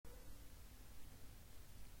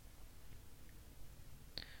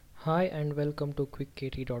Hi and welcome to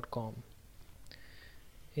quickkt.com.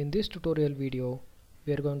 In this tutorial video,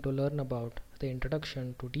 we are going to learn about the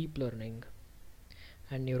introduction to deep learning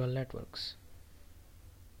and neural networks.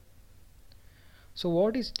 So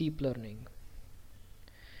what is deep learning?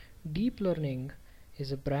 Deep learning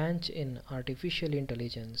is a branch in artificial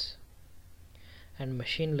intelligence and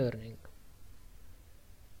machine learning.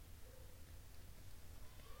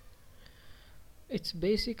 It's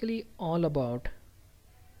basically all about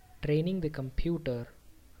training the computer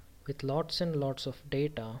with lots and lots of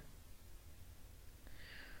data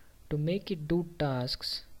to make it do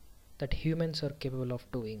tasks that humans are capable of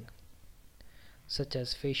doing, such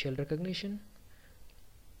as facial recognition,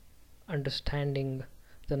 understanding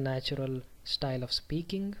the natural style of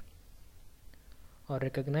speaking, or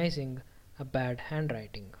recognizing a bad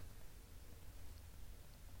handwriting.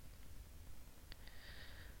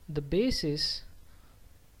 The basis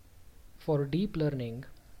for deep learning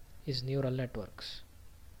is neural networks,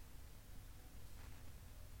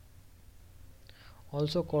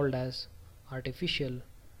 also called as artificial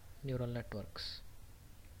neural networks.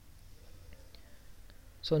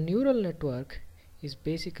 So neural network is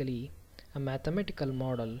basically a mathematical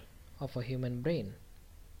model of a human brain.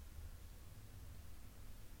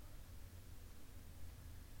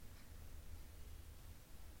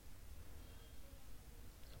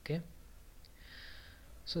 Okay,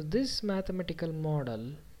 so this mathematical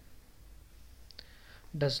model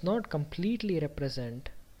does not completely represent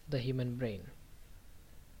the human brain.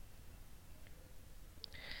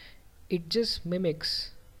 It just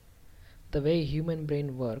mimics the way human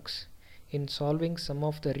brain works in solving some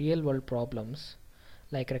of the real world problems,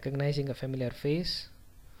 like recognizing a familiar face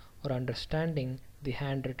or understanding the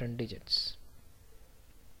handwritten digits.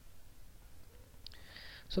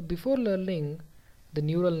 So before learning the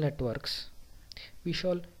neural networks, we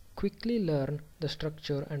shall quickly learn the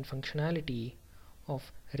structure and functionality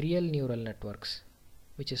of real neural networks,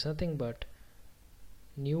 which is nothing but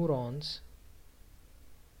neurons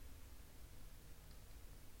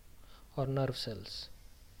or nerve cells.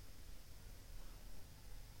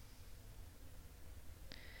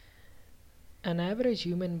 An average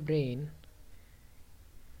human brain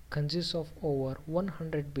consists of over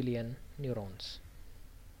 100 billion neurons,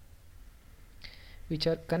 which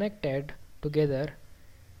are connected together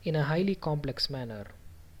in a highly complex manner.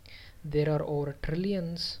 There are over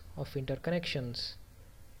trillions of interconnections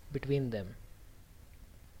between them.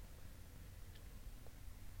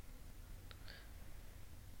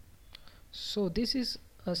 So this is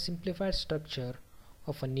a simplified structure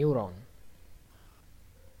of a neuron.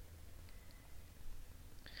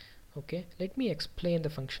 Okay, let me explain the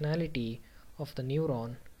functionality of the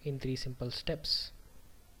neuron in 3 simple steps.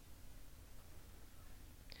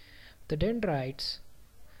 The dendrites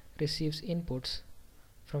receives inputs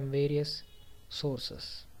from various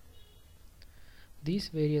sources. These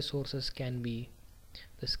various sources can be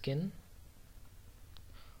the skin,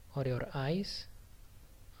 or your eyes,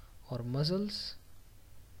 or muscles,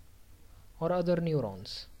 or other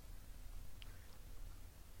neurons.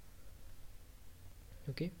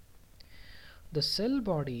 Okay, the cell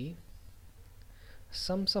body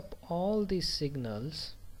sums up all these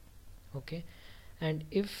signals, okay, and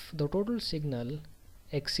if the total signal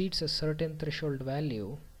exceeds a certain threshold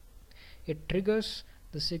value, it triggers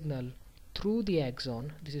the signal through the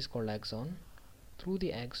axon, this is called axon, through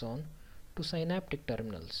the axon to synaptic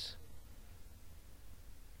terminals.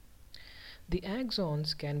 The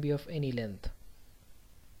axons can be of any length.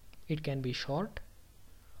 It can be short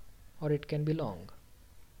or it can be long.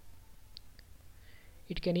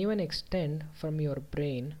 It can even extend from your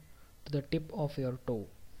brain to the tip of your toe.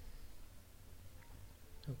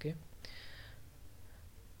 Okay,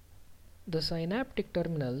 the synaptic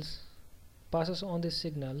terminals passes on these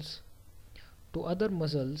signals to other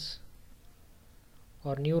muscles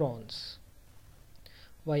or neurons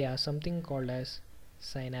via something called as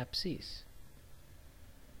synapses.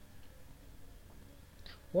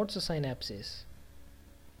 What's a synapses?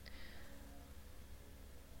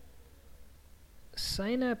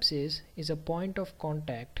 Synapses is a point of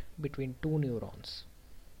contact between two neurons.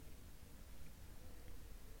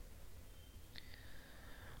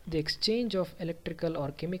 The exchange of electrical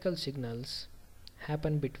or chemical signals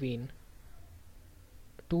happen between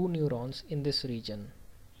two neurons in this region.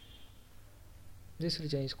 This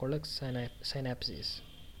region is called synapses.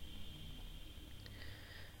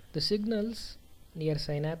 The signals near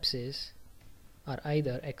synapses are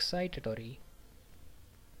either excitatory,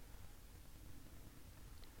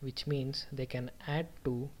 which means they can add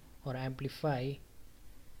to or amplify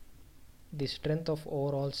the strength of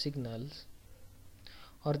overall signals,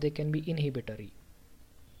 or they can be inhibitory,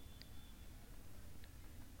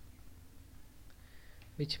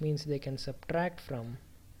 which means they can subtract from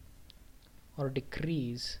or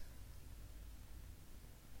decrease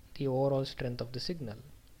the overall strength of the signal.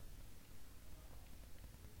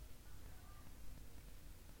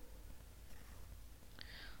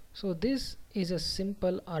 So this is a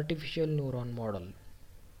simple artificial neuron model.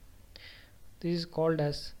 This is called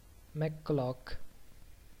as McCulloch-Pitts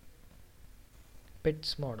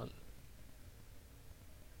model.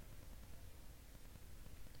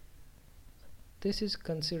 This is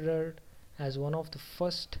considered as one of the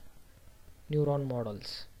first neuron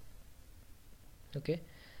models. Okay,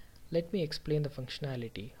 let me explain the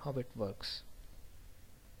functionality, how it works.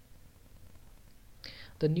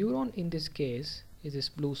 The neuron in this case is this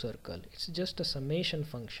blue circle. It's just a summation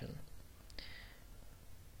function.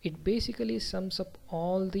 It basically sums up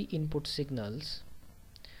all the input signals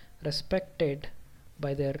respected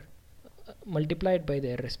by their multiplied by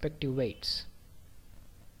their respective weights.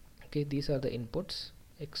 Okay, these are the inputs: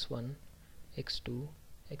 x1, x2,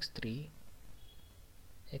 x3,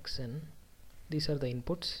 xn. These are the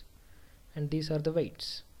inputs and these are the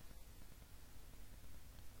weights.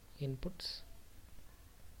 Inputs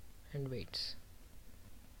and weights.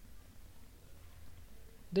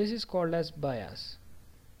 This is called as bias,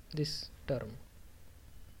 this term.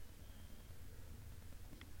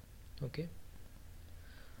 Okay,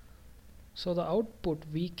 so the output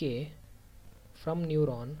Vk from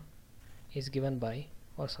neuron is given by,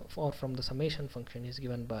 or from the summation function is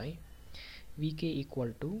given by Vk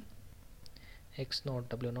equal to x0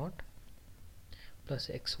 w0 plus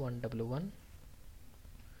x1 w1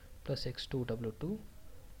 plus x2 w2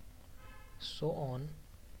 so on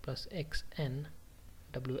plus xn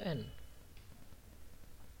wn,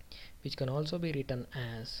 which can also be written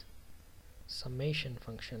as summation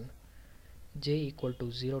function j equal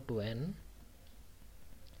to 0 to n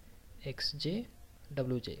xj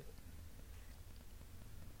wj.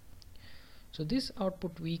 So this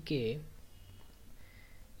output Vk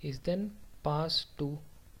is then passed to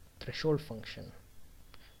threshold function,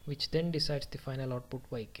 which then decides the final output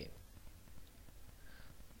Yk.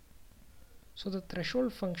 So the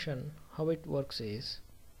threshold function, how it works is,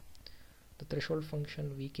 the threshold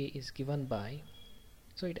function Vk is given by,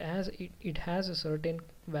 so it has a certain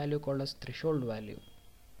value called as threshold value.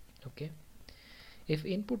 Okay, if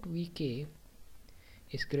input Vk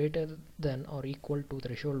is greater than or equal to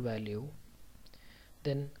threshold value,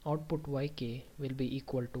 then output Yk will be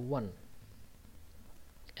equal to 1,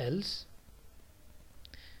 else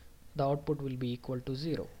the output will be equal to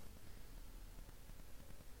 0.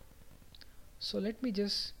 So let me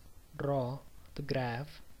just draw the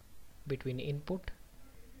graph between input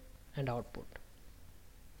and output.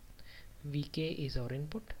 Vk is our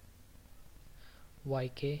input,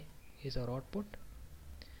 Yk is our output.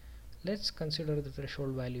 Let's consider the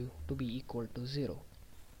threshold value to be equal to 0.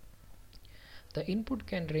 The input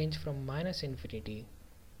can range from minus infinity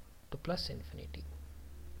to plus infinity.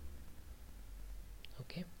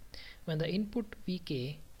 Okay, when the input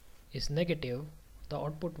Vk is negative, the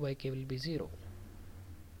output Yk will be 0.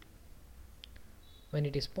 When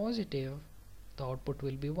it is positive, the output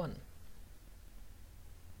will be 1.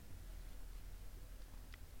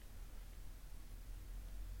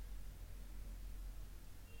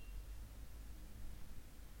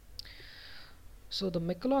 So the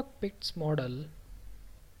McCulloch-Pitts model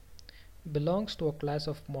belongs to a class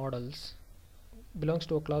of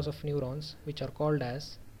neurons which are called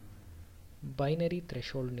as binary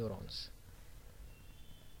threshold neurons.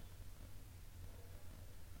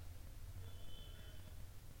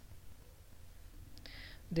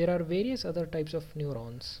 There are various other types of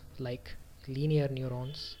neurons like linear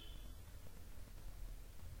neurons,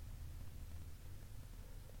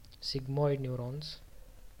 sigmoid neurons,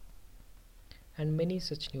 and many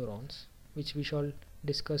such neurons, which we shall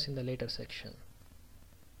discuss in the later section.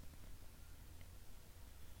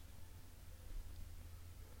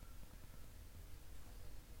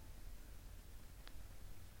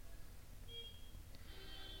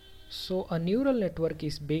 So a neural network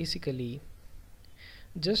is basically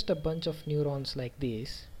just a bunch of neurons like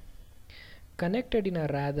this connected in a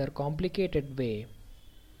rather complicated way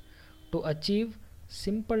to achieve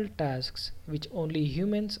simple tasks which only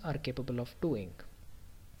humans are capable of doing.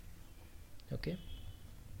 Okay,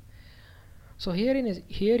 so here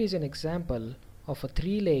is an example of a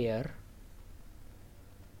 3-layer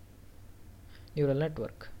neural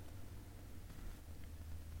network.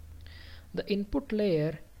 The input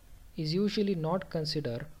layer is usually not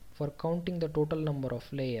considered for counting the total number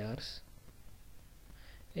of layers.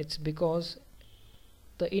 It's because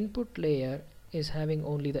the input layer is having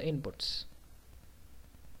only the inputs.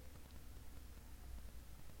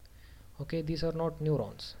 Okay, these are not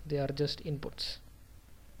neurons, they are just inputs.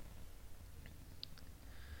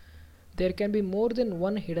 There can be more than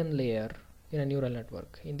one hidden layer in a neural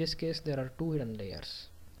network. In this case there are two hidden layers,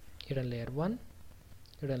 hidden layer 1,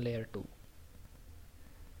 hidden layer 2,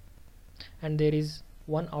 and there is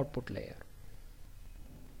one output layer.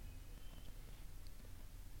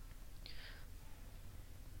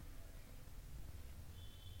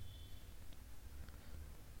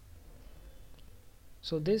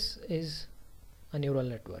 So this is a neural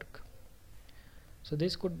network. So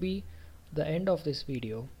this could be the end of this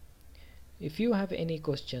video. If you have any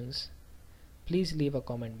questions, please leave a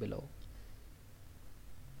comment below.